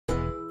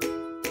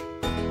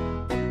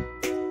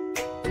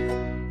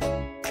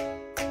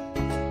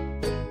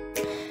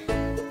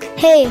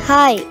Hey,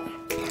 hi.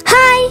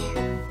 Hi!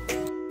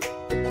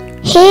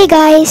 Hey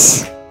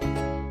guys!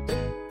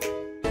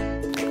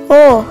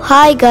 Oh,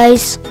 hi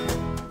guys.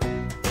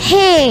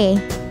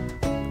 Hey!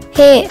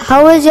 Hey,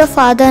 how is your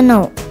father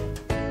now?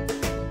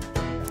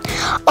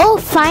 Oh,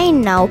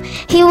 fine now.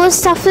 He was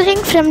suffering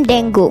from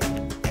dengue.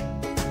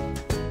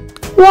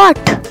 What?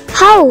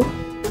 How?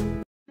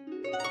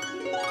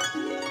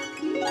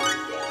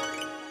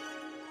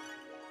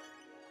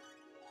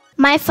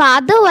 My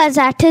father was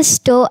at his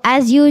store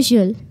as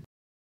usual.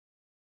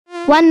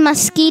 One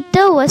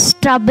mosquito was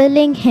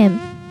troubling him.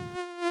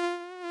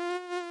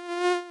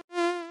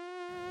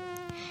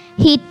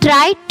 He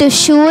tried to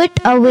shoo it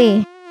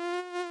away.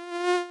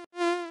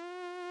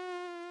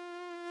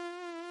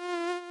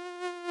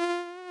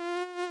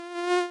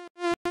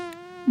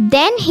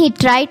 Then he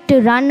tried to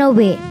run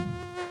away.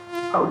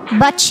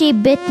 But she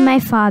bit my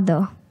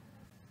father.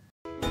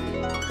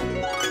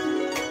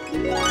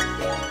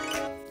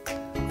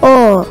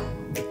 Oh.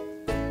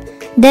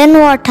 Then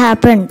what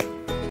happened?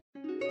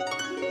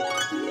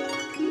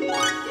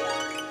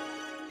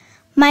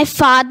 My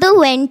father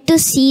went to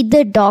see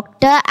the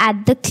doctor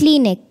at the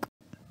clinic.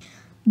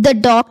 The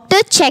doctor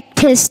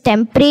checked his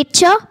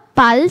temperature,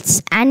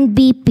 pulse, and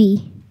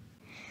BP.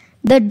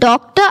 The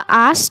doctor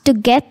asked to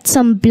get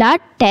some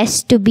blood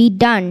tests to be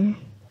done.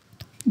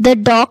 The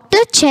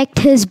doctor checked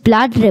his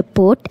blood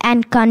report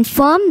and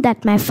confirmed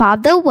that my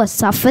father was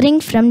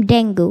suffering from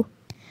dengue.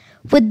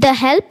 With the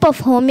help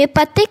of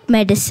homeopathic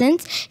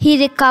medicines, he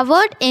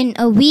recovered in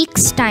a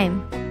week's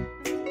time.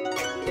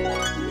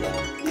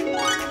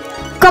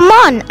 Come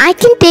on, I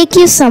can take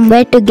you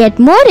somewhere to get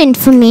more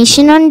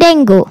information on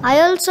dengue.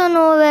 I also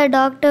know where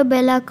Dr.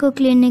 Bellaku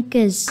Clinic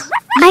is.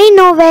 I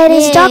know where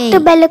is Yay. Dr.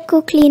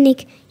 Bellaku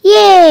Clinic.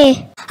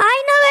 Yay!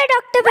 I know where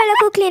Dr.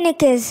 Bellaku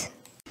Clinic is.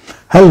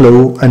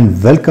 Hello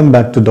and welcome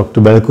back to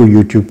Dr. Bellaku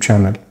YouTube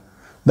channel.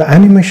 The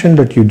animation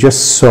that you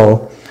just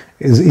saw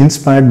is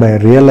inspired by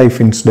real life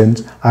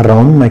incidents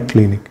around my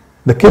clinic.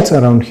 The kids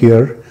around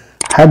here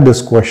had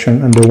this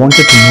question and they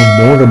wanted to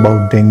know more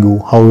about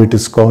dengue, how it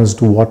is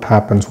caused, what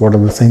happens, what are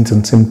the signs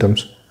and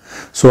symptoms.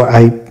 So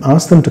I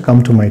asked them to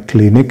come to my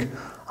clinic.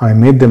 I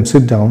made them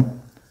sit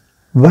down.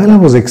 While I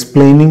was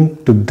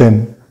explaining to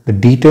them the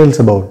details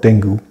about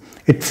dengue,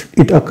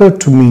 it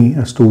occurred to me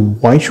as to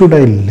why should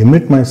I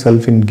limit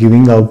myself in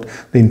giving out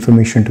the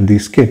information to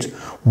these kids?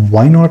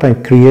 Why not I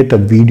create a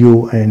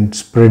video and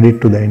spread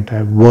it to the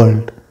entire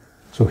world?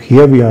 So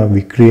here we are,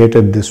 we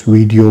created this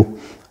video,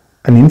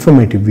 an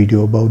informative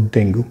video about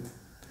dengue.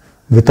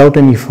 Without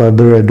any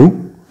further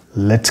ado,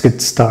 let's get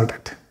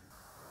started.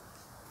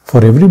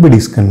 For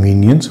everybody's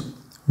convenience,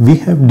 we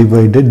have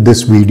divided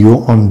this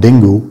video on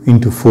dengue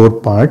into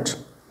 4 parts.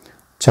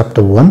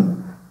 Chapter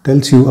 1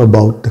 tells you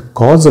about the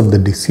cause of the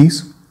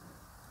disease.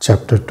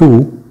 Chapter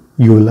 2,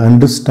 you will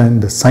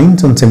understand the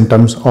signs and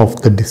symptoms of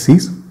the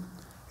disease.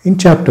 In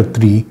Chapter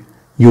 3,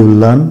 you will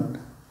learn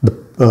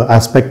the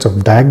aspects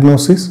of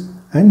diagnosis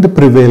and the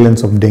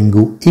prevalence of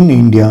dengue in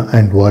India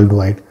and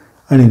worldwide.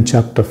 And in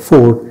Chapter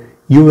 4,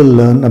 you will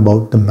learn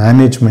about the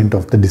management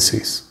of the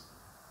disease.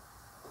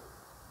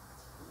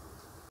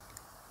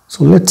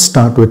 So let's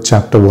start with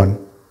Chapter 1.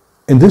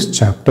 In this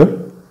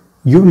chapter,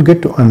 you will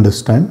get to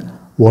understand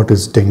what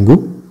is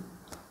dengue,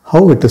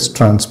 how it is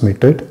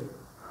transmitted,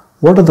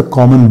 what are the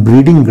common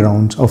breeding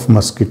grounds of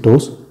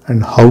mosquitoes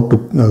and how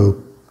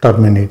to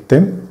terminate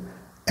them,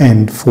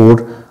 and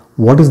 4,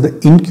 what is the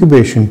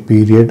incubation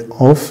period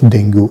of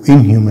dengue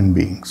in human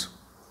beings.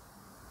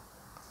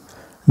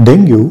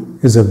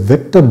 Dengue is a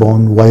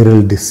vector-borne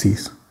viral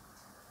disease.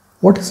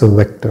 What is a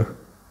vector?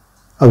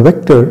 A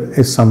vector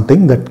is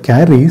something that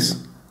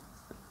carries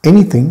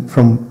anything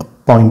from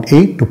point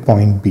A to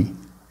point B.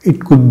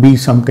 It could be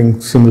something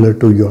similar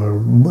to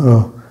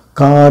your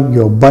car,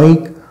 your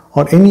bike,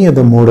 or any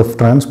other mode of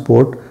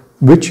transport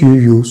which you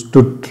use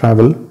to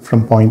travel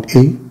from point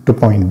A to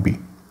point B.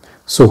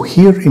 So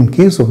here in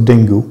case of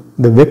dengue,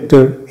 the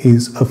vector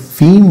is a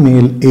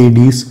female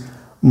Aedes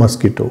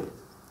mosquito.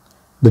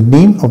 The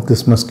name of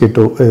this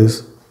mosquito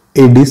is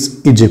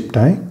Aedes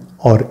aegypti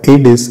or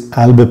Aedes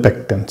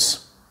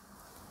albopictans.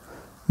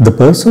 The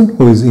person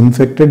who is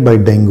infected by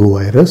dengue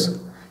virus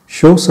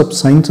shows up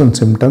signs and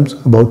symptoms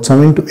about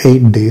 7 to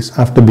 8 days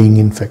after being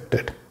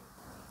infected.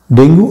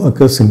 Dengue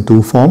occurs in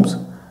 2 forms,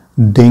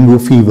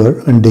 dengue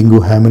fever and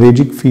dengue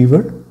hemorrhagic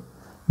fever.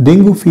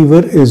 Dengue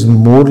fever is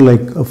more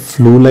like a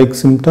flu-like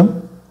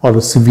symptom or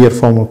a severe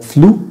form of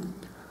flu,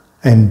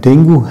 and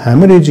dengue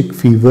hemorrhagic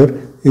fever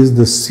is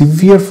the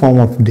severe form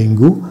of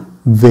dengue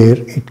where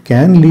it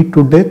can lead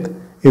to death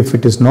if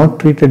it is not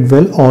treated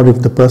well or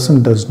if the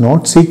person does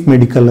not seek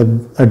medical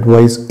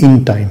advice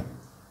in time.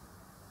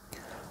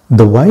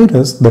 The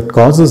virus that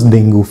causes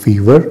dengue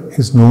fever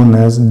is known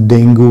as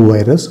dengue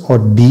virus or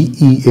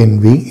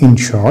DENV in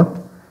short.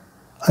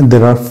 And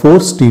there are 4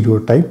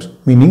 stereotypes,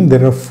 meaning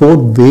there are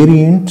 4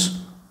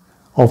 variants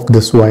of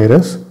this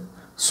virus.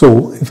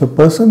 So if a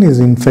person is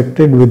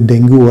infected with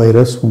dengue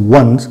virus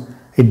once,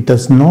 it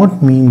does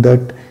not mean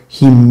that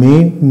he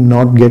may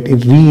not get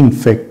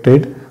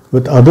reinfected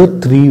with other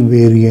 3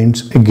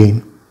 variants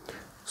again.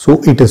 So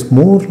it is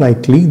more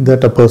likely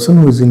that a person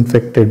who is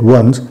infected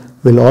once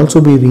will also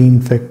be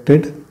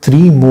reinfected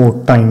 3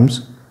 more times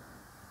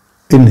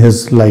in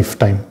his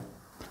lifetime.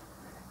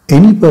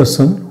 Any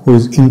person who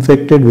is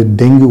infected with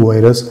dengue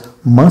virus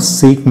must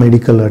seek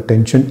medical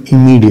attention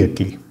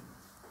immediately.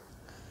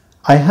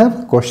 I have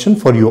a question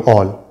for you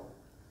all.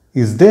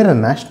 Is there a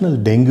National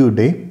Dengue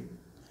Day?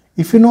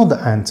 If you know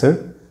the answer,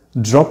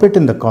 drop it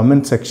in the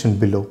comment section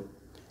below.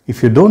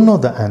 If you don't know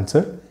the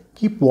answer,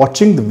 keep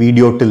watching the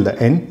video till the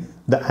end.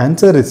 The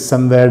answer is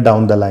somewhere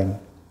down the line.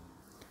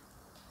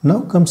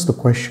 Now comes the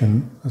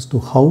question as to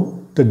how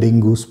the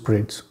dengue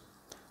spreads.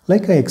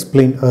 Like I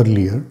explained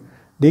earlier,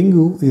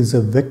 dengue is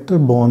a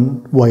vector-borne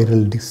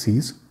viral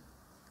disease.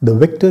 The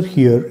vector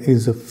here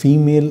is a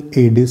female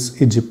Aedes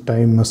aegypti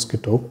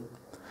mosquito.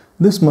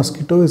 This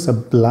mosquito is a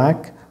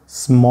black,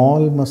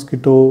 small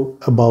mosquito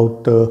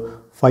about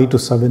 5 to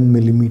 7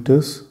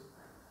 millimeters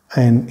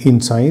and in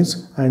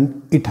size,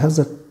 and it has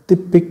a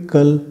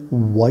typical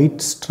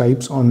white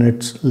stripes on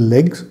its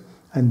legs,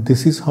 and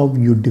this is how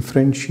you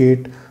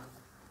differentiate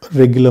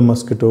regular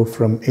mosquito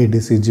from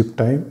Aedes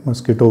aegypti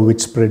mosquito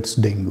which spreads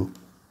dengue.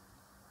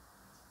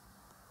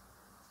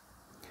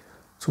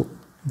 So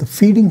the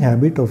feeding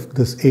habit of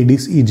this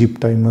Aedes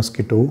aegypti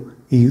mosquito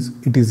is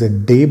it is a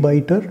day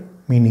biter,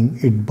 meaning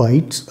it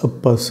bites a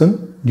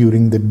person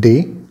during the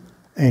day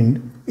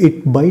and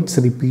it bites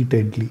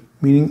repeatedly,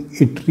 meaning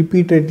it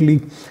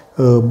repeatedly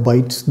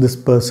bites this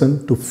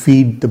person to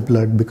feed the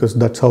blood because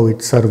that's how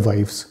it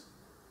survives.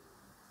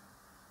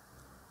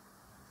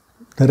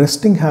 The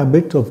resting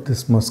habit of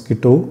this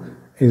mosquito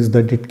is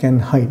that it can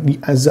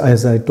hide. As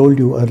I told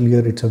you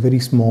earlier, it's a very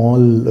small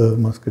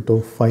mosquito,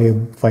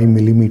 5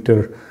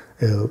 millimeter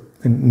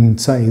in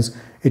size.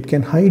 It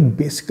can hide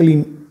basically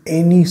in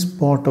any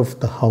spot of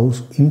the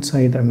house,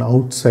 inside and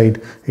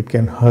outside. It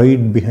can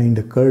hide behind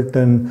a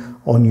curtain,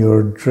 on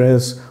your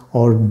dress,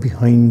 or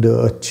behind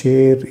a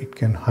chair. It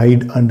can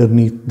hide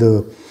underneath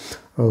the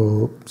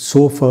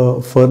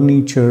sofa,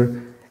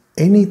 furniture,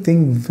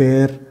 anything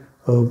where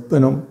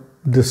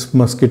this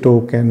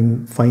mosquito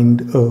can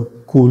find a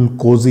cool,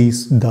 cozy,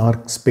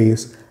 dark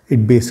space.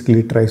 It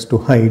basically tries to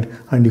hide,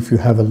 and if you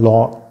have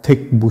a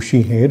thick,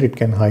 bushy hair, it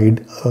can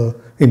hide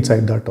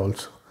inside that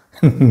also.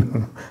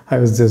 I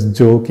was just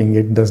joking.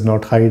 It does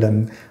not hide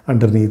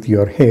underneath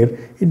your hair.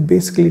 It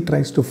basically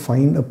tries to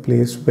find a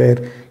place where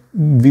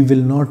we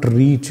will not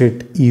reach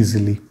it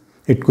easily.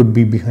 It could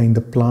be behind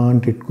the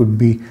plant, it could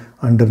be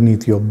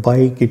underneath your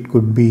bike, it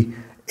could be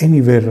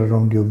anywhere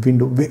around your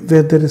window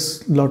where there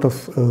is a lot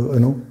of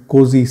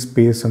cozy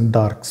space and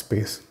dark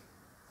space.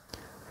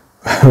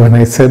 When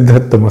I said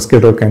that the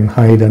mosquito can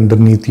hide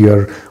underneath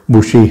your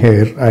bushy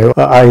hair,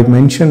 I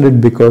mentioned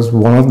it because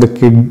one of the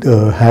kids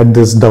had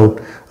this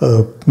doubt.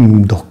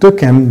 Doctor,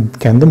 can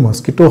the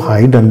mosquito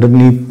hide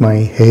underneath my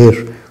hair?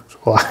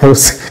 So I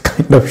was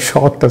kind of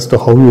shocked as to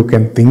how you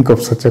can think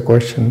of such a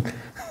question.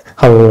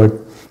 However,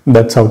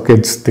 that's how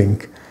kids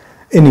think.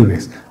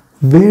 Anyways,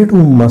 where do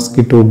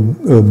mosquito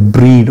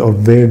breed, or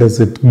where does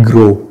it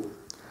grow?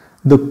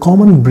 The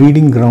common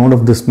breeding ground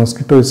of this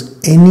mosquito is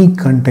any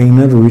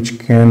container which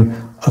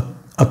can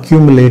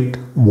accumulate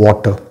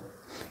water.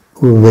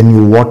 When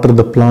you water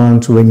the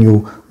plants, when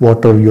you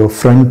water your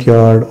front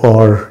yard,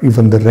 or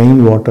even the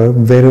rainwater,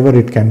 wherever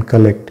it can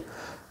collect.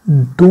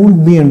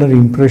 Don't be under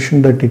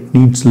impression that it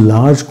needs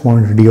large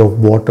quantity of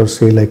water,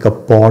 say like a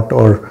pot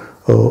or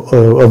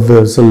a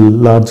vessel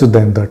larger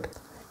than that.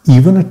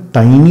 Even a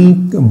tiny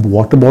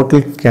water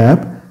bottle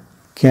cap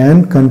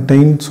can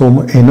contain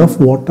enough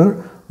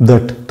water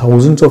that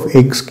thousands of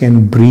eggs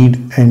can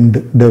breed and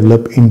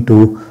develop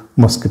into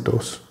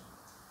mosquitoes.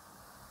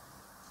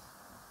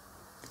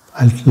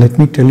 Let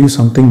me tell you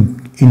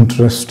something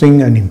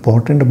interesting and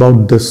important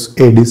about this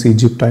Aedes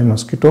aegypti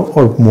mosquito,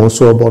 or more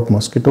so about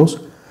mosquitoes.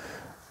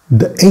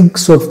 The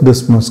eggs of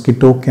this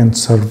mosquito can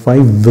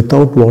survive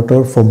without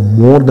water for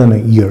more than a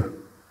year.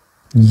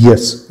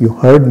 Yes, you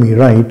heard me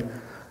right.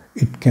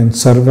 It can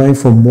survive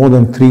for more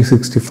than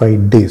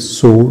 365 days.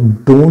 So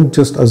don't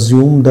just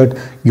assume that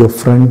your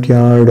front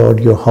yard or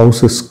your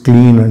house is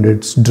clean and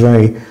it's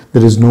dry.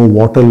 There is no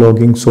water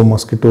logging, so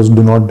mosquitoes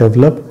do not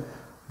develop.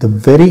 The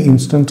very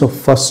instance of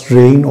first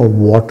rain or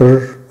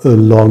water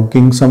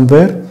logging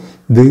somewhere,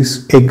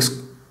 these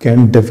eggs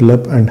can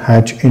develop and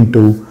hatch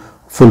into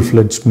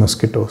full-fledged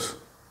mosquitoes.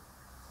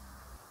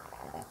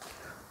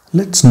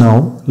 Let's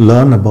now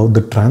learn about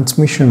the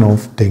transmission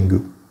of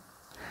dengue.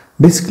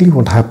 Basically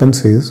what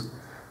happens is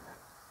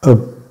a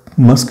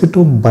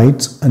mosquito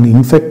bites an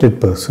infected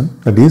person,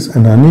 that is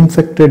an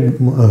uninfected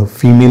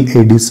female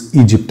Aedes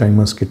aegypti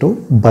mosquito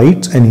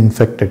bites an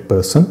infected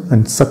person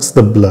and sucks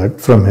the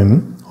blood from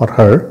him or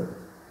her.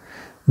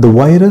 The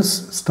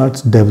virus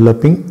starts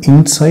developing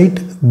inside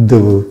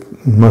the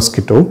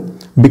mosquito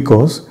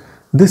because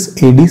this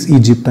Aedes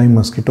aegypti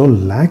mosquito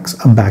lacks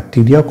a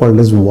bacteria called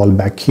as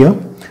Wolbachia,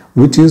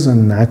 which is a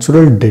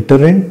natural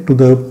deterrent to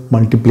the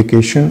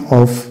multiplication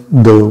of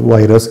the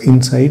virus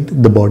inside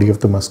the body of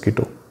the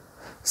mosquito.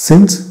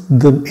 Since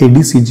the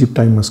Aedes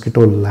aegypti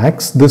mosquito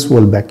lacks this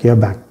Wolbachia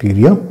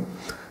bacteria,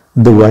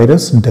 The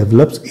virus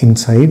develops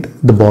inside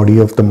the body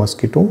of the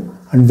mosquito,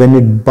 and when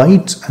it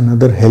bites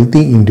another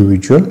healthy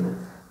individual,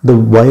 the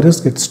virus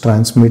gets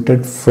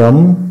transmitted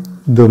from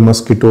the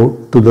mosquito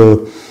to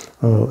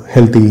the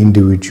healthy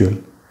individual.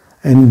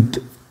 And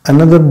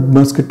another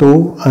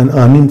mosquito, an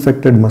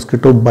uninfected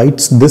mosquito,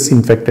 bites this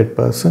infected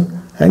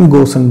person and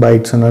goes and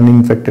bites an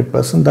uninfected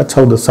person. That's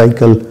how the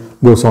cycle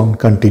goes on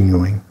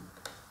continuing.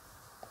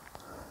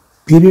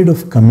 Period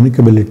of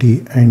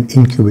communicability and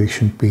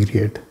incubation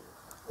period.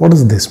 What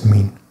does this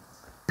mean?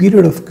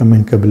 Period of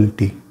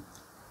communicability.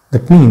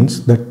 That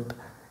means that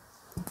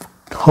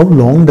how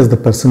long does the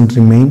person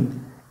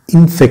remain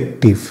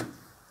infective,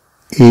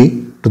 A,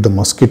 to the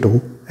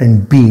mosquito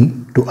and B,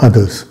 to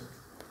others.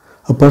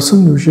 A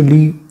person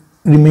usually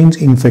remains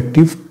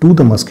infective to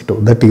the mosquito.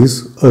 That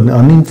is, an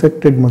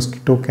uninfected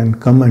mosquito can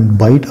come and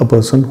bite a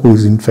person who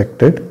is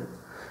infected.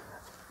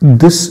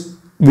 This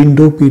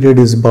window period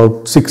is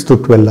about 6 to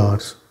 12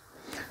 hours.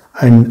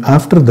 And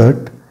after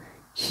that,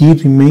 he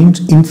remains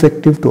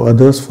infective to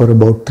others for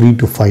about 3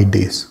 to 5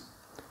 days.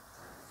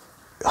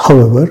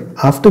 However,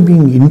 after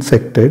being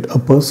infected, a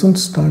person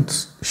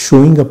starts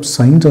showing up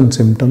signs and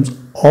symptoms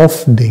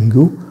of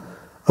dengue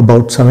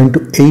about 7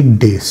 to 8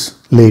 days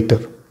later.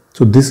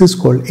 So this is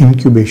called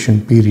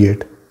incubation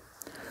period.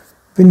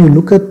 When you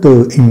look at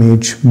the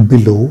image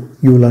below,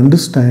 you will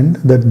understand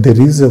that there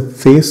is a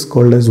phase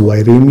called as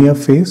viremia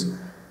phase.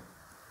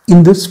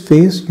 In this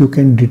phase, you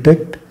can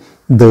detect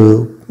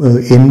the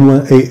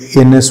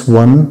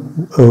NS1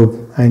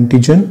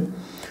 antigen,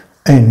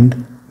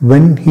 and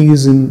when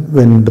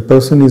the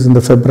person is in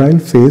the febrile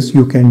phase,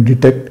 you can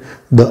detect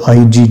the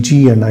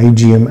IgG and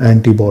IgM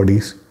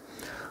antibodies.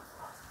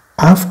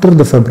 After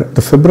the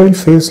febrile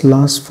phase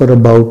lasts for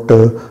about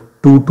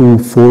 2 to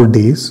 4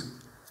 days,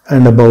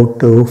 and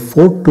about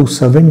 4 to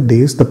 7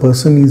 days, the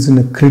person is in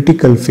a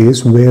critical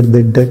phase where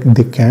they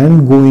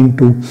can go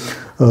into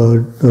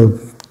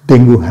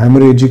dengue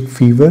hemorrhagic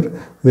fever,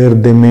 where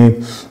they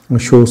may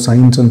show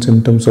signs and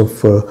symptoms of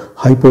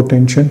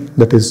hypotension,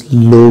 that is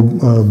low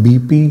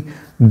BP.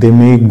 They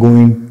may go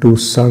into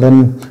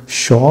sudden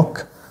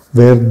shock,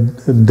 where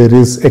there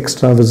is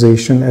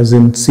extravasation, as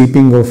in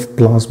seeping of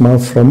plasma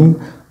from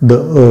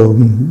the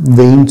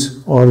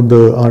veins or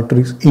the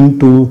arteries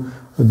into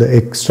the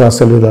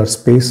extracellular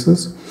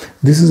spaces.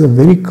 This is a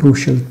very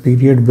crucial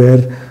period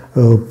where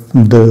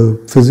the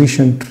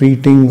physician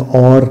treating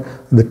or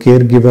the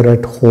caregiver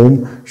at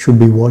home should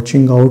be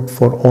watching out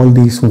for all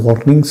these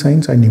warning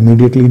signs and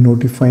immediately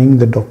notifying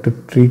the doctor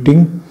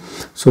treating,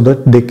 so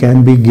that they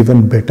can be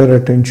given better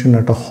attention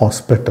at a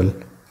hospital.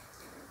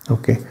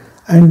 Okay,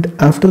 and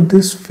after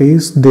this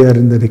phase, they are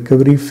in the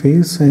recovery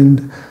phase,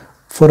 and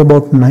for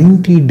about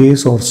 90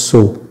 days or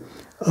so,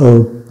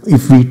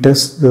 if we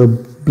test the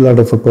blood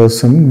of a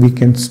person, we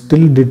can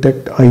still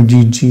detect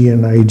IgG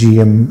and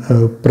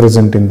IgM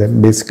present in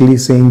them, basically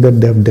saying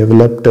that they have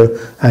developed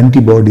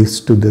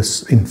antibodies to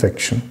this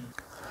infection.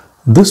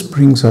 This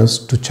brings us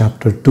to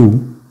chapter 2,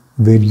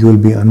 where you will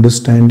be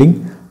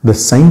understanding the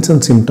signs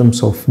and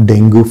symptoms of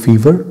dengue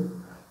fever,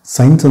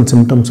 signs and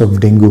symptoms of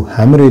dengue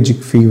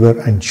hemorrhagic fever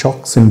and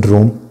shock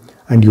syndrome,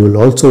 and you will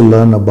also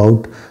learn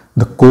about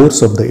the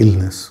course of the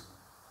illness.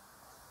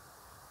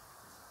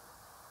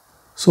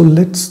 So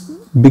let's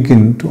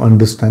begin to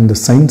understand the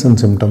signs and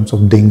symptoms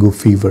of dengue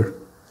fever.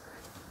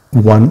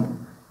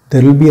 1.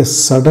 There will be a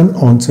sudden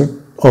onset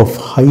of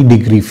high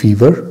degree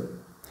fever.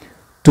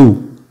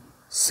 2.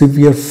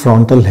 Severe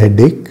frontal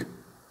headache,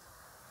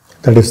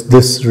 that is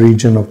this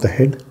region of the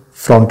head,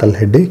 frontal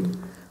headache,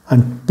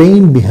 and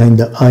pain behind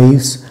the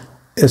eyes,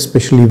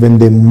 especially when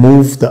they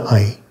move the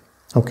eye.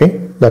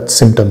 Okay, that's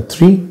symptom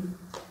 3.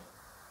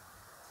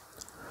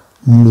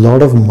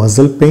 Lot of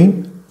muscle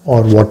pain,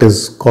 or what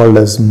is called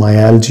as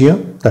myalgia,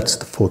 that's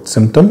the 4th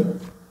symptom.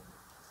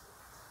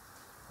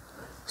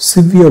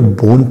 Severe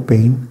bone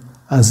pain,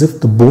 as if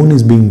the bone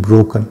is being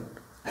broken.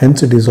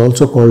 Hence it is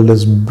also called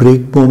as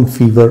breakbone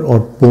fever or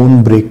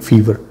bone break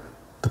fever.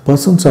 The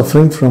person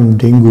suffering from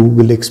dengue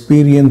will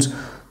experience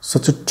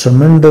such a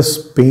tremendous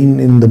pain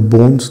in the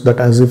bones that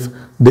as if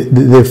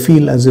they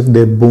feel as if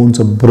their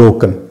bones are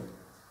broken.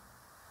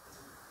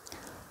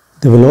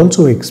 They will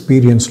also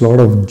experience a lot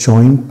of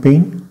joint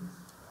pain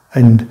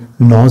and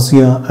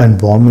nausea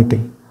and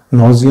vomiting.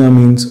 Nausea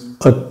means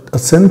a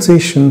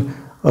sensation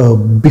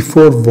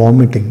before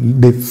vomiting.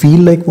 They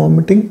feel like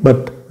vomiting,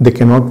 but they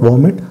cannot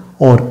vomit,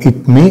 or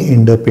it may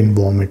end up in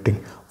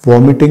vomiting.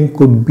 Vomiting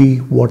could be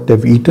what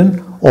they've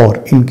eaten, or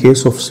in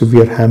case of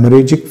severe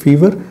hemorrhagic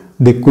fever,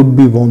 they could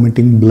be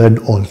vomiting blood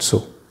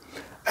also.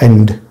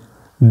 And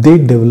they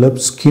develop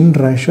skin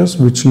rashes,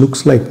 which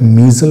looks like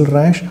measles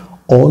rash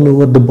all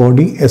over the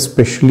body,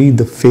 especially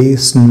the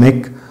face,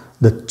 neck,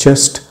 the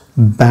chest,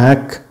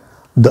 back,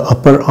 the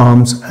upper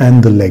arms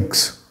and the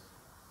legs.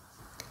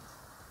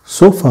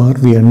 So far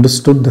we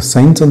understood the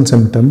signs and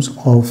symptoms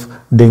of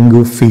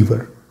dengue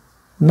fever.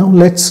 Now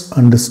let's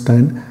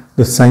understand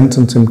the signs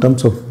and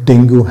symptoms of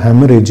dengue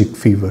hemorrhagic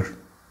fever.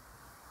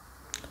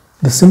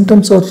 The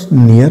symptoms are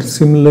near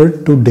similar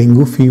to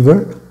dengue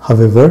fever.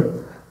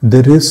 However,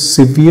 there is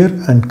severe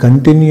and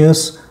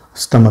continuous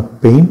stomach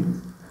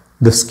pain,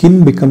 the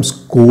skin becomes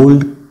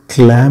cold,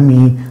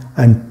 clammy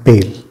and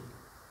pale.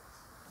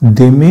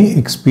 They may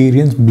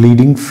experience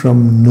bleeding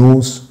from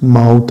nose,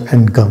 mouth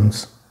and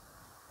gums.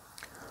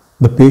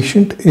 The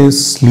patient is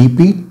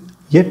sleepy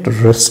yet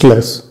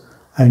restless,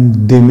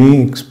 and they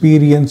may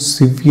experience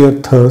severe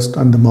thirst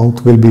and the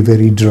mouth will be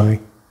very dry.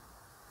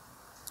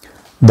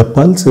 The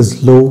pulse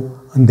is low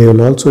and they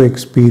will also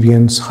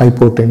experience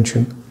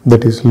hypotension,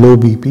 that is low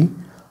BP,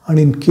 and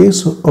in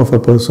case of a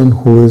person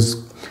who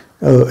is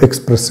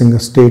expressing a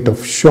state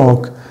of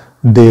shock,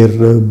 their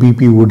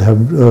BP would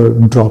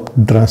have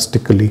dropped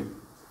drastically.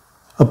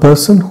 A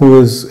person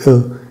who is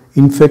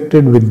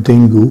infected with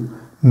dengue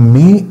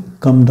may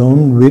come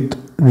down with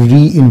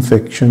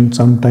reinfection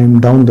sometime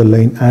down the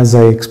line, as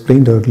I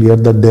explained earlier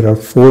that there are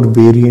 4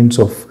 variants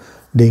of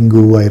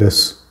dengue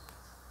virus.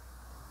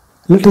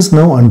 Let us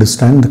now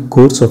understand the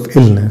course of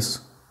illness.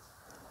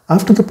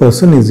 After the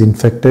person is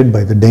infected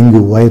by the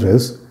dengue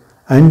virus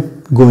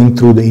and going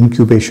through the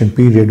incubation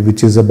period,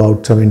 which is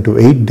about 7 to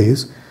 8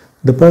 days,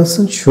 the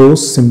person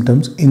shows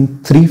symptoms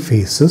in 3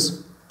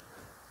 phases.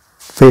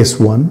 Phase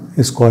 1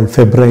 is called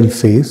febrile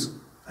phase,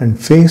 and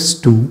phase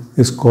 2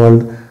 is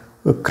called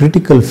a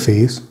critical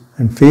phase,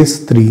 and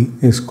phase 3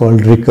 is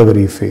called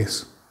recovery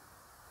phase.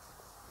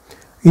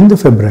 In the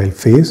febrile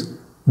phase,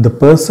 the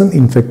person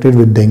infected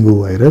with dengue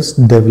virus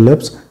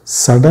develops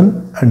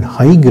sudden and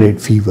high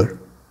grade fever.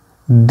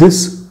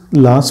 This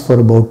lasts for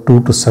about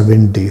 2 to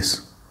 7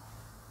 days.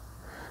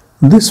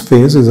 This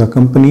phase is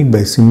accompanied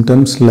by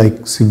symptoms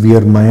like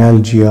severe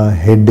myalgia,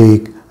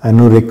 headache,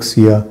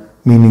 anorexia,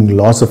 meaning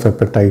loss of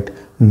appetite,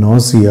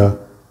 nausea,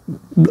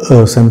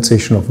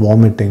 sensation of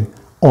vomiting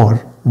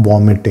or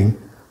vomiting,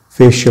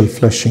 facial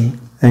flushing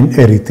and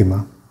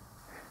erythema.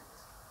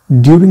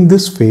 During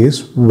this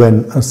phase,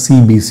 when a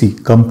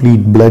CBC,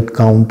 complete blood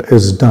count,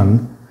 is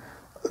done,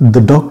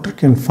 the doctor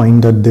can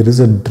find that there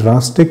is a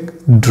drastic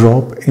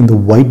drop in the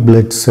white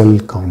blood cell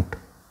count.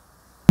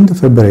 In the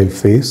febrile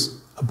phase,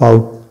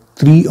 about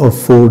 3 or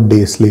 4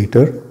 days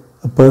later,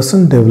 a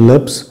person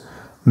develops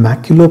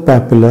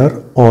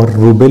maculopapular or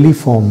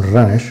rubelliform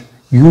rash,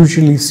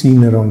 usually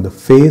seen around the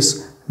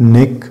face,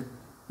 neck,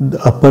 the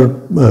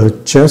upper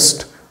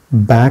chest,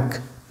 back,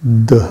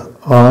 the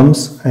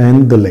arms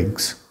and the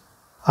legs.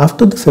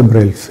 After the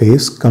febrile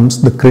phase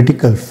comes the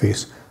critical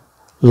phase.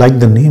 Like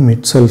the name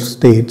itself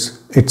states,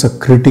 it's a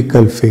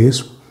critical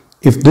phase.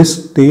 If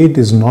this state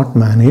is not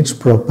managed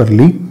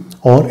properly,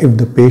 or if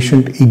the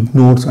patient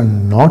ignores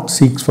and not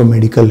seeks for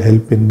medical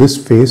help in this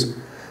phase,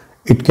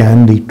 it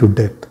can lead to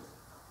death.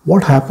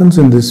 What happens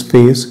in this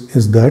phase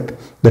is that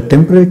the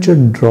temperature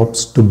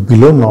drops to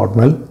below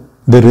normal.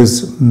 There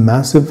is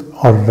massive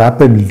or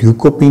rapid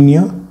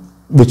leukopenia,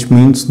 which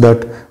means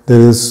that there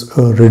is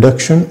a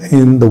reduction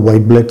in the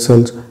white blood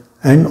cells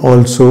and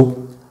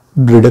also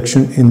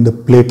reduction in the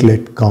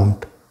platelet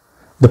count.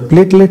 The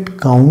platelet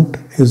count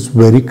is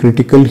very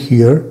critical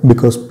here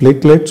because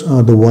platelets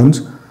are the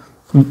ones,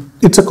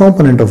 it's a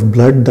component of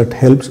blood that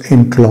helps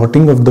in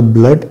clotting of the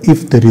blood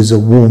if there is a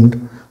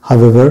wound.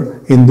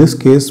 However, in this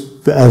case,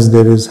 as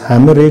there is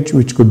hemorrhage,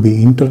 which could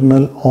be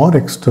internal or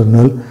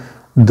external,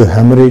 the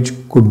hemorrhage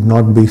could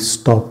not be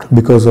stopped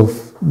because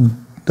of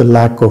the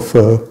lack of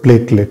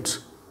platelets.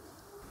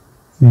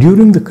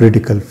 During the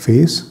critical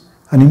phase,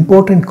 an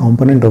important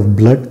component of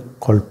blood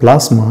called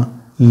plasma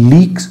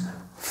leaks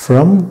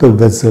from the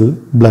vessel,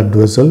 blood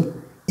vessel,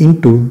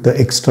 into the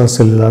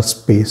extracellular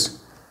space.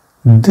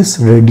 This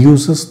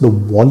reduces the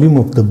volume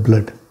of the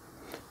blood,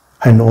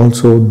 and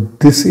also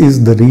this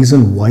is the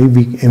reason why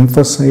we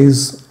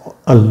emphasize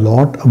a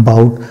lot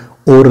about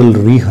oral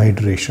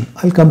rehydration.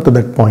 I'll come to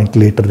that point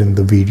later in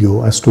the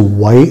video as to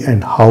why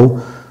and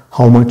how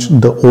much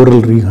the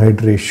oral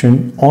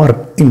rehydration,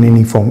 or in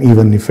any form,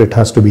 even if it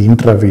has to be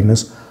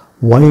intravenous,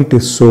 why it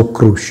is so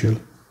crucial.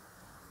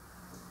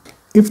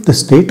 If the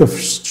state of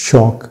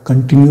shock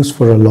continues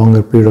for a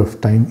longer period of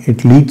time,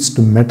 it leads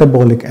to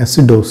metabolic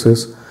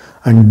acidosis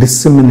and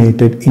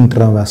disseminated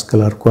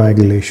intravascular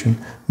coagulation,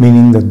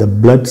 meaning that the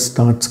blood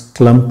starts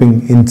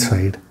clumping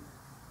inside.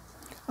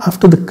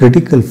 After the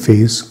critical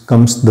phase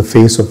comes the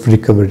phase of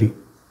recovery.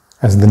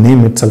 As the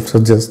name itself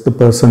suggests, the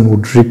person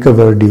would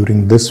recover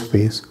during this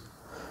phase.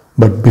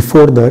 But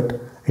before that,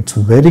 it's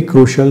very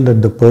crucial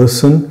that the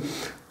person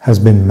has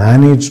been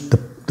managed,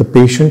 the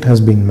patient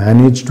has been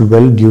managed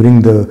well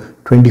during the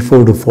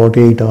 24 to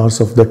 48 hours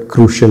of that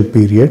crucial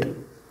period.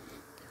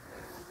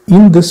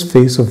 In this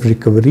phase of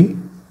recovery,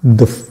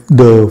 the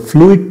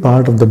fluid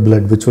part of the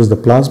blood, which was the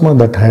plasma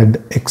that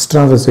had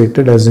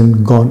extravasated, as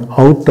in gone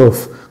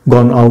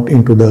out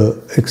into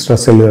the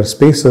extracellular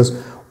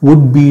spaces,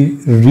 would be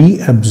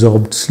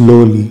reabsorbed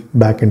slowly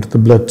back into the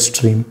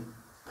bloodstream.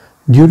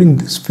 During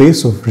this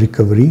phase of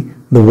recovery,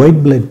 the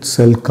white blood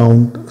cell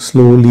count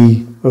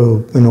slowly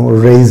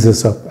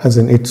raises up, as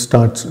in it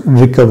starts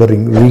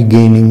recovering,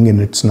 regaining in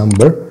its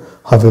number.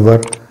 However,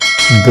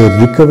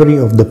 the recovery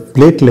of the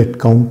platelet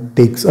count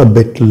takes a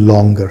bit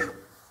longer.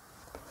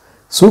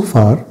 So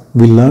far,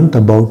 we learnt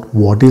about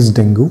what is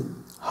dengue,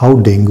 how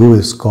dengue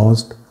is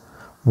caused,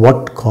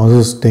 what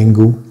causes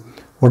dengue,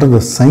 What are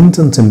the signs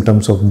and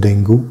symptoms of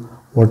dengue?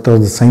 What are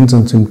the signs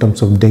and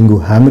symptoms of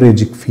dengue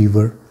hemorrhagic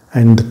fever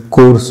and the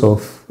course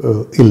of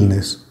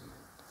illness?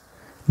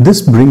 This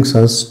brings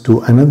us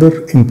to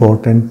another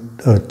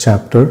important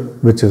chapter,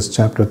 which is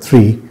chapter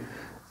 3.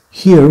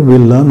 Here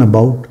we'll learn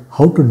about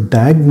how to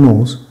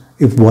diagnose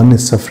if one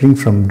is suffering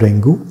from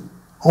dengue.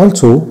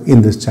 Also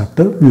in this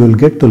chapter we will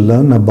get to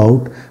learn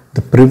about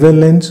the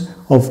prevalence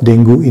of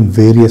dengue in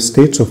various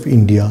states of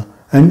India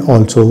and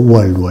also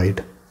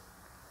worldwide.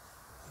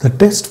 The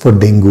test for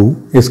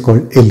dengue is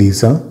called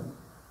ELISA,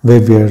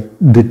 where we are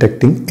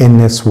detecting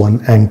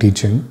NS1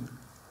 antigen.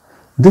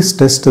 This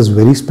test is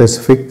very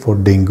specific for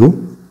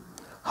dengue.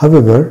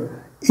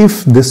 However,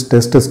 if this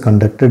test is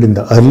conducted in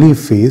the early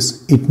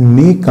phase, it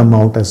may come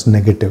out as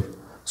negative.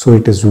 So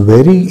it is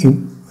very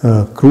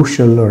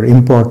crucial or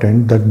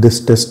important that this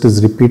test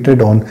is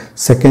repeated on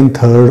second,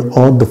 third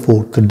or the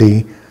fourth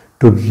day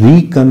to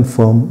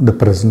reconfirm the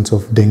presence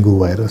of dengue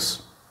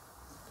virus.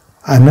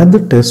 Another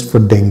test for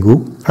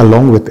dengue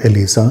along with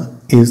ELISA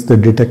is the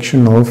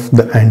detection of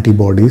the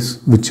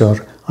antibodies, which are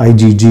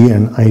IgG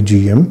and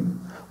IgM.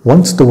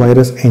 Once the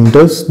virus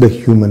enters the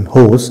human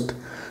host,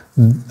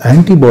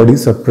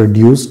 antibodies are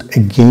produced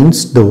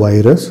against the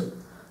virus.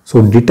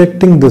 So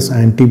detecting this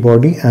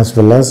antibody as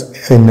well as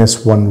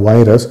NS1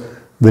 virus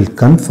will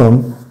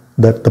confirm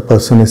that the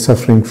person is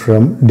suffering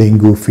from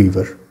dengue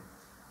fever.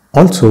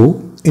 Also,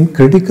 in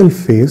critical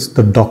phase,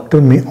 the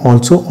doctor may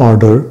also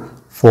order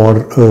for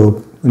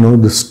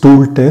the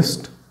stool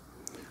test,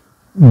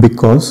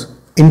 because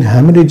in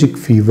hemorrhagic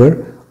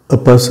fever a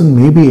person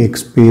may be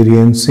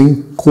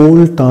experiencing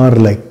coal tar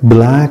like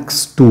black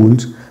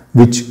stools,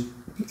 which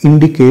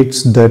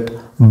indicates that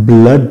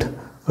blood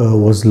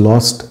was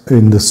lost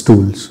in the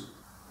stools.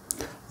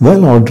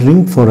 While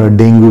ordering for a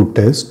dengue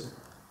test,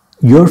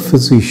 your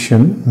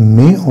physician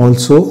may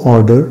also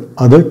order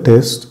other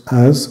tests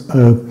as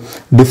a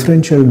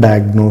differential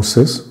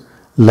diagnosis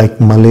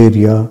like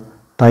malaria,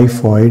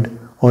 typhoid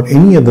or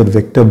any other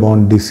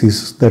vector-borne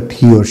disease that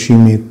he or she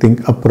may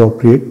think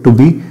appropriate to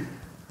be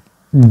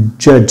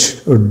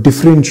judged or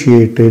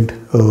differentiated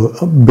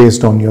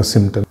based on your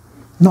symptoms.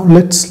 Now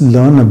let's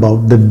learn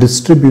about the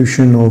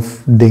distribution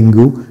of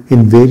dengue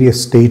in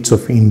various states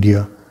of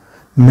India.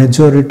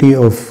 Majority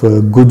of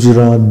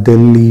Gujarat,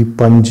 Delhi,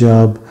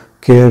 Punjab,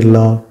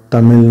 Kerala,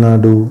 Tamil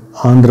Nadu,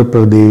 Andhra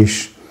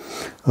Pradesh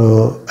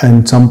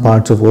and some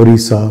parts of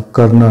Orissa,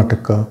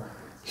 Karnataka.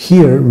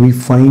 Here we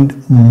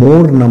find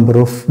more number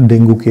of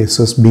dengue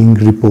cases being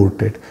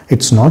reported.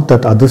 It's not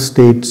that other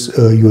states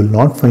you will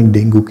not find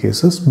dengue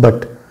cases,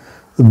 but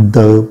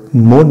the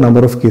more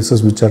number of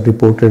cases which are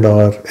reported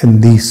are in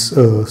these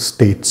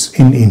states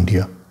in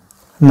India.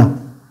 Now,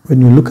 when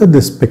you look at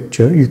this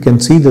picture, you can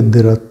see that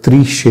there are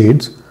three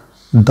shades: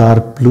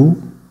 dark blue,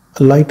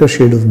 a lighter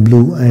shade of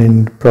blue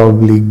and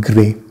probably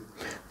grey.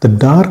 The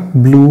dark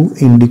blue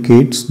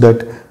indicates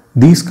that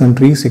these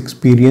countries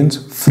experience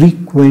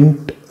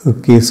frequent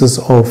cases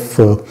of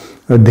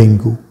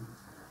dengue.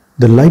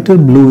 The lighter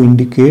blue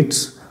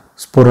indicates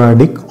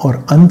sporadic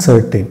or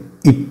uncertain.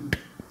 It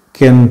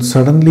can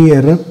suddenly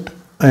erupt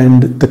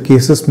and the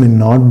cases may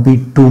not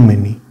be too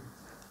many.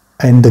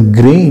 And the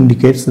grey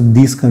indicates that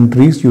these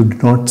countries you do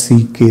not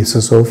see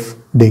cases of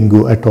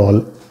dengue at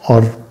all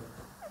or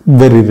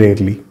very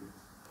rarely.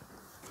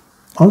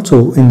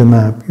 Also in the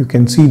map you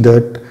can see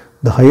that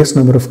the highest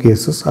number of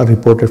cases are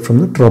reported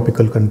from the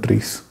tropical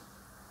countries.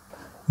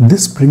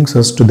 This brings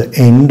us to the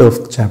end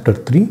of chapter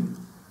 3,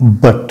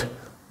 but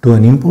to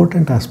an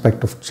important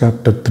aspect of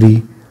chapter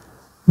 3,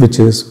 which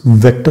is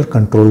vector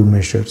control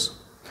measures.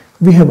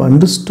 We have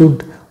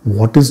understood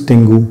what is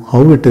dengue,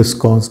 how it is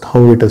caused,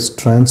 how it is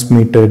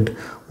transmitted,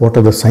 what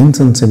are the signs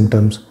and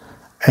symptoms,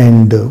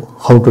 and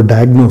how to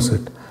diagnose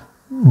it.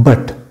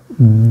 But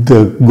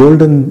the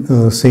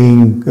golden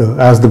saying,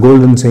 as the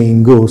golden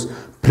saying goes,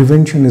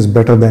 prevention is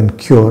better than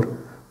cure.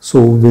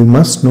 So we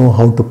must know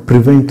how to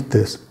prevent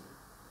this.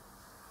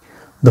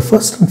 The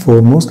first and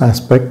foremost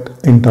aspect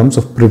in terms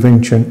of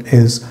prevention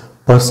is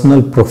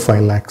personal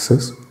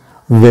prophylaxis,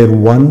 where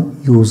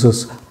one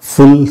uses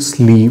full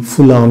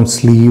arm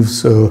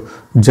sleeves,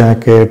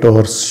 jacket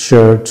or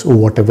shirts or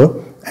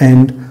whatever,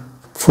 and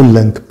full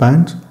length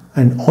pants,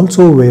 and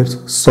also wears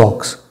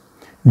socks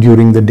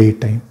during the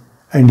daytime.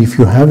 And if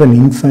you have an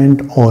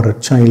infant or a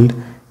child,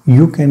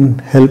 you can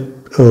help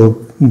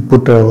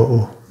put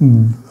a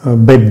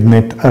bed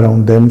net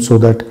around them so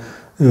that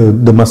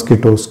the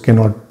mosquitoes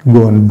cannot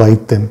go and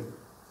bite them.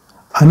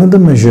 Another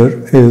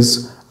measure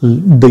is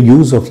the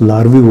use of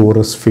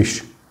larvivorous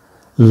fish.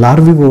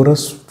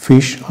 Larvivorous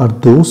fish are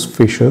those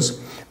fishes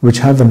which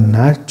have a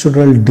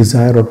natural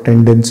desire or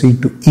tendency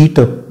to eat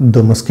up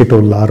the mosquito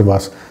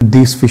larvae.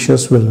 These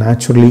fishes will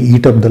naturally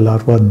eat up the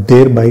larva,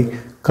 thereby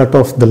cut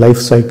off the life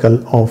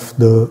cycle of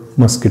the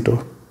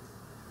mosquito.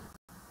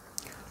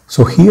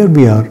 So here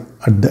we are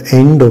at the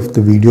end of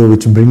the video,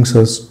 which brings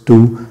us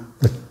to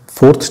the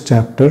fourth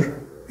chapter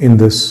in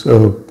this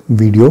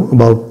video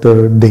about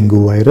the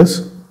dengue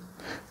virus.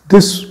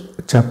 This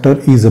chapter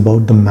is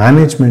about the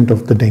management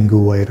of the dengue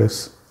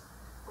virus.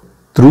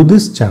 Through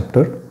this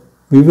chapter,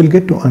 we will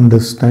get to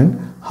understand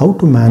how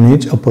to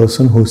manage a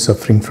person who is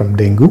suffering from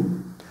dengue,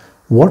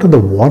 what are the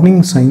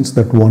warning signs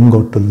that one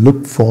got to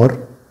look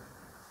for,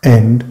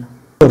 and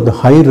for the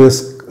high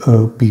risk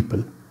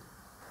people.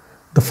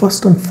 The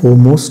first and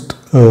foremost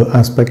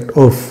aspect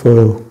of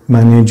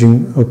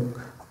managing a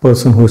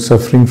person who is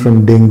suffering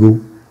from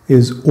dengue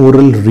is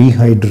oral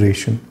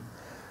rehydration.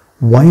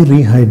 Why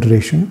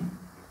rehydration?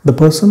 The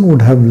person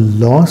would have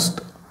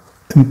lost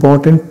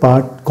important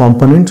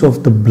components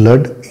of the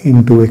blood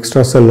into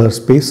extracellular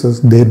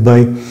spaces,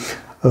 thereby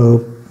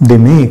they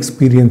may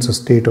experience a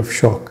state of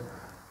shock.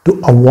 To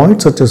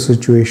avoid such a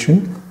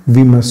situation,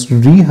 we must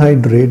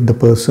rehydrate the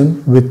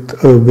person with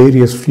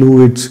various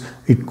fluids.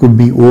 It could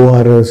be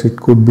ORS, it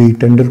could be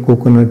tender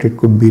coconut, it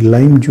could be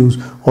lime juice,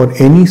 or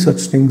any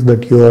such things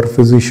that your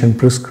physician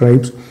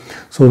prescribes,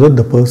 so that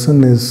the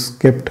person is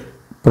kept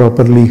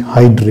properly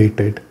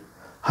hydrated.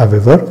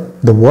 However,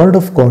 the word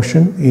of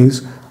caution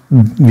is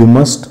you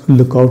must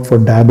look out for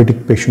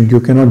diabetic patients. You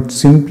cannot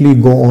simply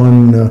go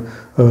on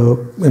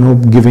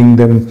giving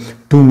them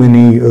too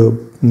many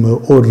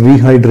or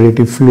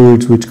rehydrative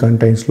fluids which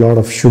contains a lot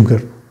of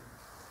sugar.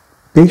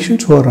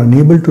 Patients who are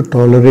unable to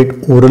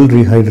tolerate oral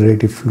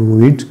rehydrative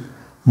fluids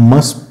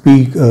must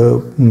be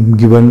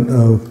given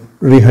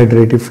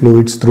rehydrative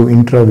fluids through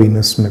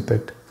intravenous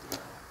method.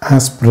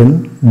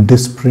 Aspirin,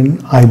 Disprin,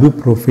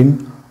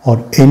 Ibuprofen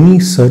or any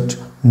such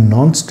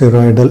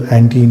non-steroidal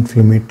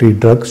anti-inflammatory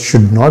drugs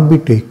should not be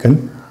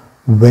taken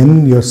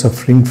when you are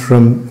suffering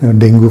from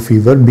dengue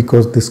fever,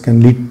 because this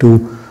can lead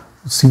to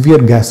severe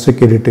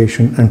gastric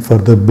irritation and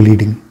further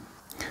bleeding.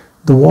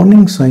 The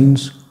warning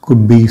signs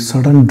could be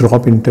sudden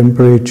drop in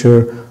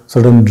temperature,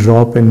 sudden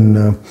drop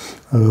in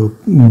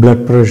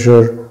blood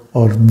pressure,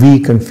 or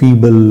weak and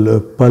feeble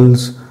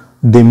pulse.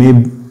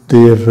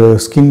 Their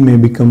skin may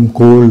become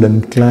cold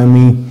and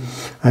clammy,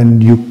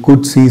 and you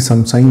could see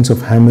some signs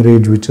of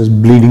hemorrhage, which is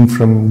bleeding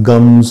from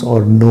gums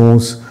or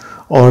nose,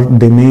 or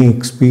they may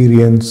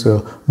experience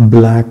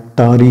black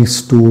tarry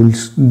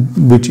stools,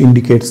 which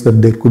indicates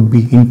that there could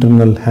be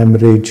internal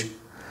hemorrhage.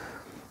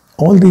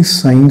 All these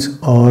signs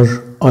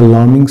are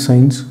alarming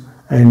signs,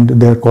 and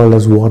they are called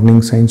as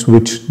warning signs,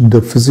 which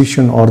the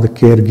physician or the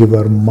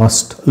caregiver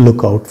must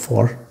look out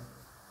for.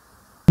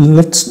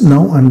 Let's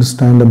now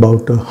understand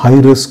about high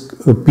risk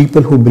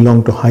people who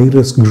belong to high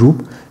risk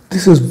group.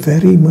 This is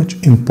very much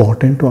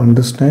important to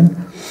understand,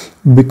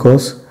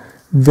 because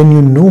when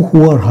you know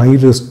who are high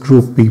risk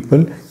group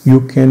people,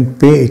 you can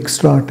pay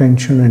extra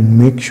attention and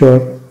make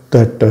sure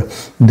that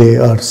they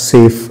are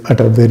safe at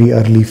a very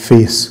early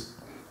phase.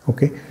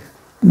 Okay,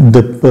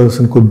 the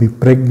person could be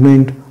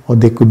pregnant, or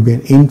they could be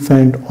an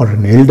infant, or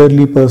an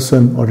elderly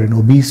person, or an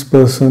obese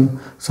person,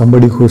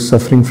 somebody who is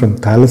suffering from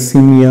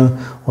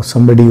thalassemia, or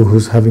somebody who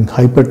is having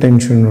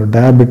hypertension or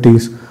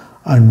diabetes,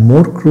 and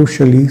more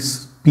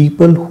crucially,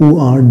 people who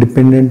are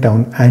dependent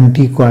on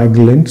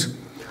anticoagulants,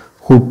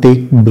 who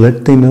take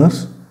blood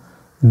thinners.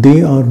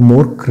 They are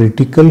more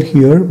critical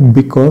here,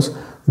 because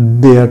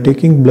they are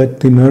taking blood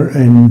thinner,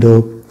 and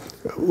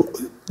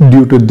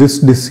due to this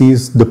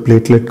disease the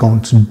platelet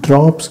counts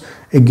drops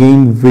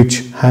again,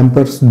 which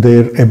hampers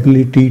their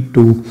ability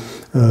to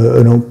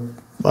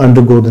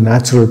undergo the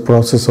natural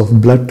process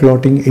of blood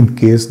clotting in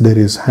case there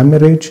is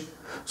hemorrhage.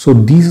 So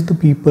these are the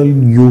people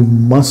you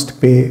must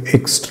pay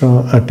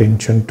extra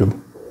attention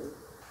to.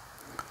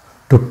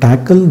 To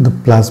tackle the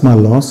plasma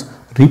loss,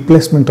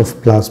 replacement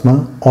of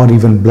plasma or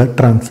even blood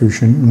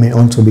transfusion may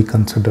also be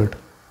considered.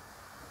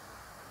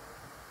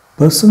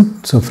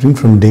 Person suffering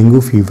from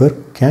dengue fever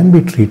can be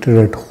treated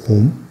at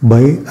home by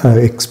an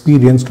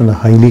experienced and a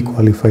highly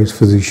qualified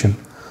physician.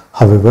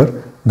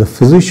 However, the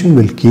physician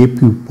will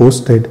keep you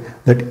posted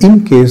that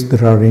in case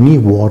there are any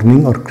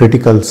warning or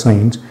critical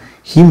signs,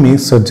 he may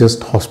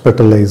suggest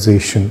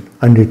hospitalization,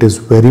 and it is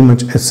very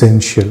much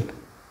essential.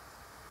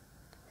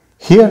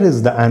 Here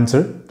is the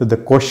answer to the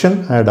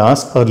question I had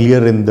asked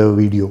earlier in the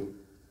video.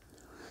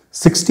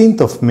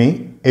 16th of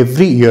May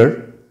every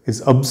year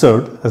is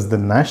observed as the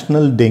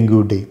National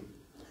Dengue Day.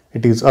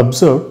 It is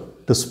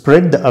observed to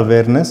spread the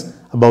awareness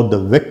about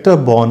the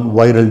vector-borne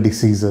viral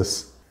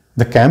diseases.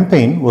 The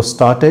campaign was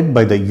started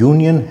by the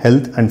Union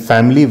Health and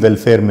Family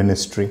Welfare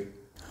Ministry.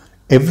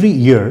 Every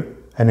year,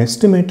 an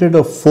estimated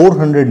of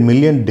 400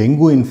 million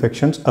dengue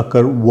infections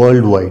occur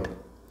worldwide,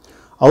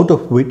 out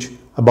of which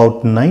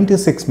about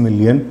 96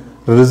 million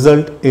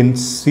result in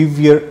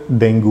severe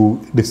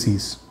dengue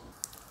disease.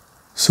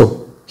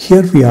 So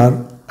here we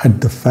are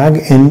at the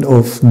fag end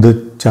of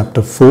the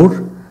chapter 4,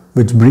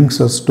 which brings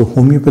us to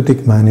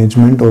homeopathic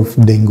management of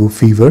dengue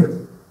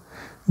fever.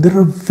 There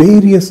are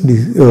various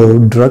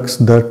drugs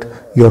that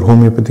your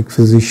homeopathic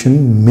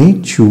physician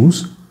may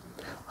choose.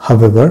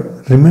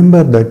 However,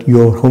 remember that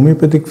your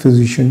homeopathic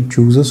physician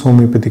chooses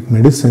homeopathic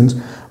medicines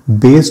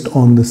based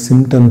on the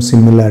symptom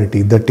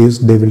similarity. That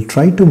is, they will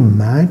try to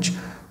match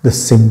the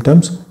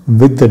symptoms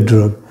with the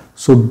drug.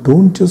 So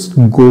don't just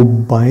go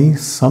buy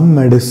some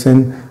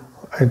medicine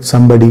and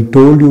somebody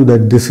told you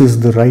that this is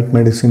the right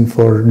medicine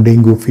for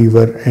dengue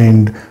fever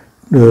and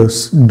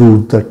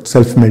do that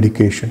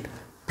self-medication.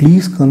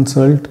 please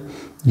consult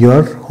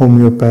your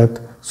homeopath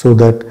so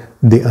that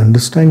they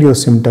understand your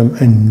symptom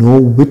and know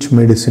which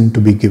medicine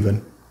to be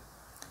given.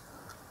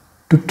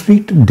 To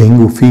treat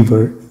dengue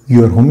fever,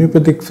 your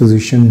homeopathic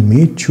physician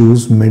may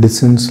choose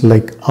medicines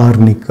like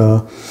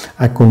arnica,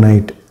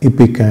 aconite,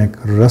 ipecac,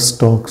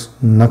 rustox,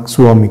 nux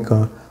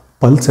vomica,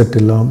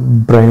 pulsatilla,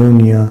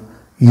 bryonia,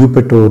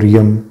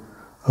 eupatorium,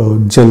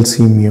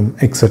 gelsemium,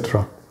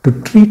 etc. To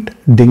treat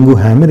dengue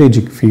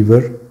hemorrhagic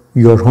fever,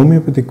 your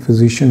homeopathic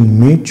physician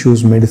may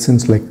choose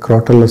medicines like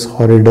Crotalus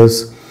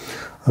horridus,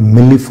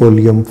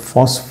 millefolium,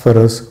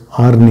 phosphorus,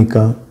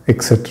 arnica,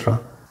 etc.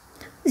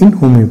 In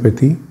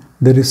homeopathy,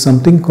 there is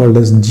something called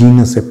as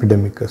genus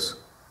epidemicus.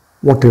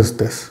 What is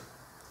this?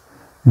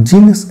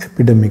 Genus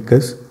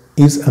epidemicus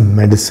is a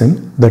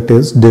medicine that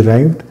is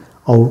derived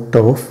out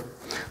of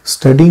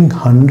studying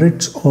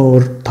hundreds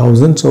or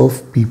thousands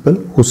of people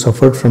who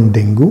suffered from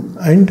dengue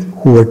and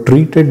who were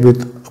treated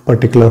with a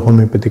particular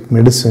homeopathic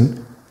medicine.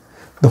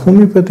 The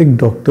homeopathic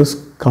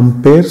doctors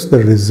compares the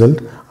result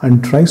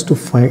and tries to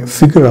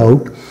figure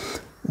out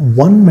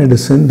one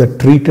medicine that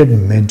treated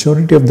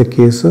majority of the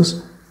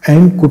cases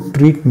and could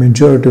treat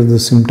majority of the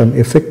symptom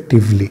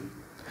effectively.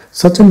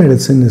 Such a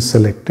medicine is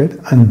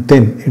selected and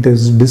then it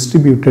is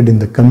distributed in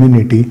the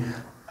community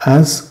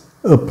as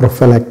a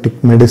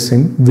prophylactic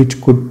medicine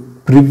which could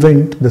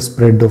prevent the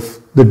spread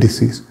of the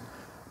disease.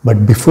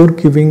 But before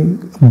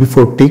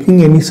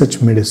taking any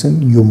such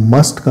medicine, you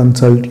must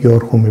consult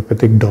your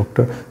homeopathic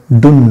doctor.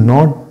 Do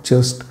not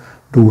just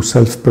do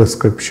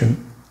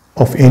self-prescription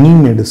of any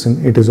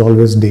medicine. It is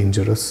always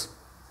dangerous.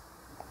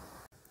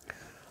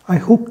 I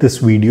hope this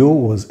video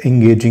was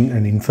engaging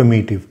and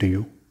informative to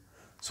you.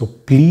 So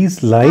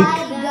please like.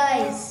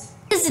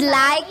 Please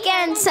like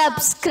and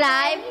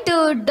subscribe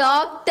to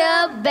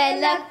Dr.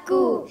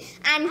 Belaku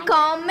and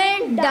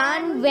comment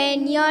done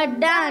when you're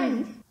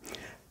done.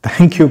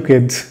 Thank you,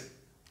 kids.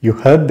 You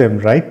heard them,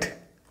 right?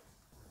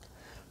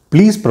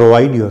 Please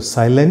provide your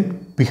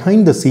silent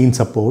behind-the-scenes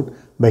support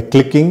by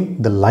clicking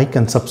the like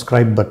and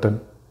subscribe button.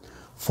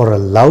 For a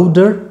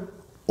louder,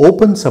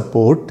 open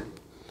support,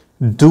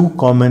 do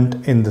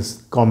comment in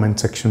the comment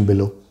section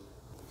below.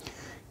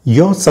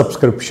 Your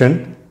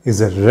subscription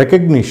is a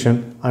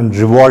recognition and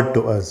reward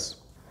to us.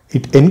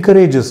 It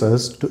encourages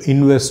us to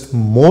invest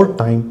more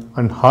time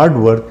and hard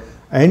work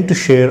and to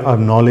share our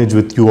knowledge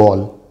with you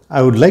all.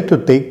 I would like to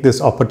take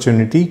this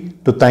opportunity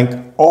to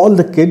thank all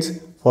the kids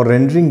for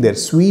rendering their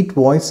sweet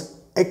voice,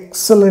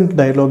 excellent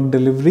dialogue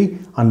delivery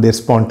and their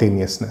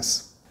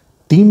spontaneousness.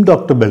 Team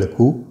Dr.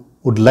 Belaku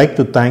would like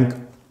to thank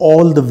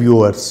all the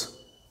viewers.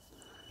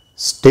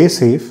 Stay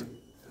safe.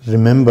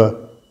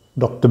 Remember,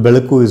 Dr.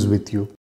 Belaku is with you.